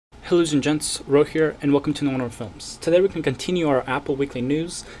Hello ladies and gents, Ro here, and welcome to NOandROfilms. Today we can continue our Apple Weekly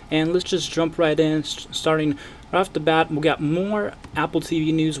News, and let's just jump right in. Starting right off the bat, we got more Apple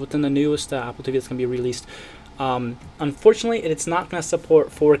TV news within the newest Apple TV that's going to be released. Unfortunately, it's not going to support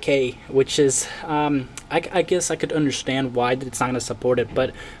 4K, which is, I guess I could understand why it's not going to support it,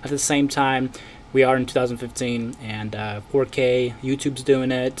 but at the same time, we are in 2015, and 4K, YouTube's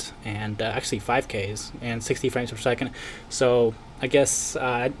doing it, and actually 5Ks, and 60 frames per second, so I guess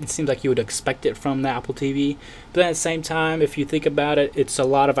it seems like you would expect it from the Apple TV, but then at the same time, if you think about it, it's a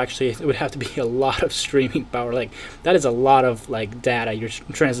lot of it would have to be a lot of streaming power. Like, that is a lot of data you're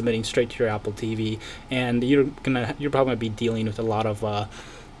transmitting straight to your Apple TV, and you're probably gonna be dealing with a lot of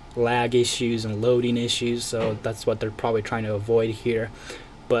lag issues and loading issues, so that's what they're probably trying to avoid here.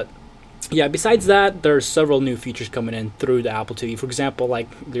 But yeah, besides that, there's several new features coming in through the Apple TV. For example, like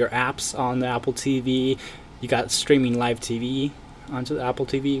your apps on the Apple TV, you got streaming live TV onto the Apple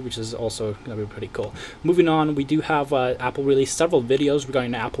TV, which is also going to be pretty cool. Moving on, we do have Apple released several videos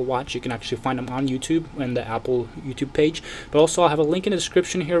regarding the Apple Watch. You can actually find them on YouTube and the Apple YouTube page. But also, I'll have a link in the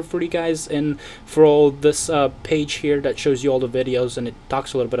description here for you guys, and for all this page here that shows you all the videos, and it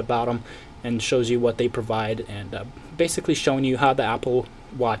talks a little bit about them and shows you what they provide, and basically showing you how the Apple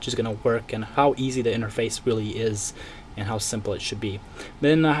Watch is going to work and how easy the interface really is and how simple it should be.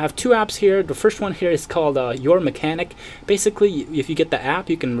 Then I have two apps here. The first one here is called Your Mechanic. Basically, if you get the app,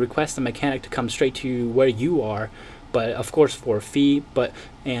 you can request a mechanic to come straight to where you are, but of course for a fee. I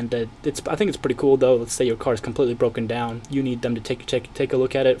think it's pretty cool though. Let's say your car is completely broken down, you need them to take a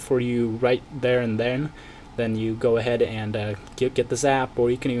look at it for you right there and then you go ahead and get this app, or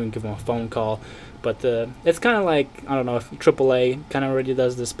you can even give them a phone call. But it's kind of like, I don't know if AAA kind of already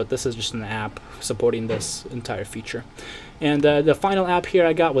does this, but this is just an app supporting this entire feature. And the final app here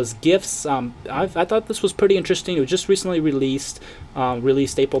I got was GIFs. I thought this was pretty interesting. It was just recently released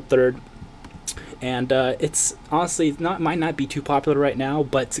April 3rd. And it's honestly might not be too popular right now,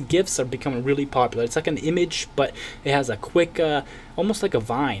 but GIFs are becoming really popular. It's like an image, but it has a quick, almost like a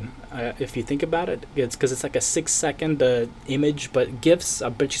Vine, if you think about it. It's because it's like a 6-second image, but GIFs are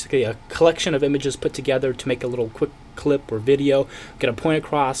basically a collection of images put together to make a little quick clip or video, get a point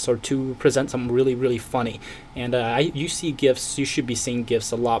across, or to present something really, really funny. And you see GIFs, you should be seeing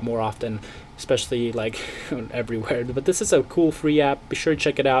GIFs a lot more often, especially like everywhere. But this is a cool free app. Be sure to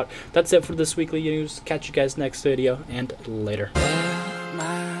check it out. That's it for this weekly news. Catch you guys next video, and later. Let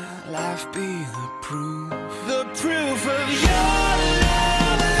my life be the proof of your love.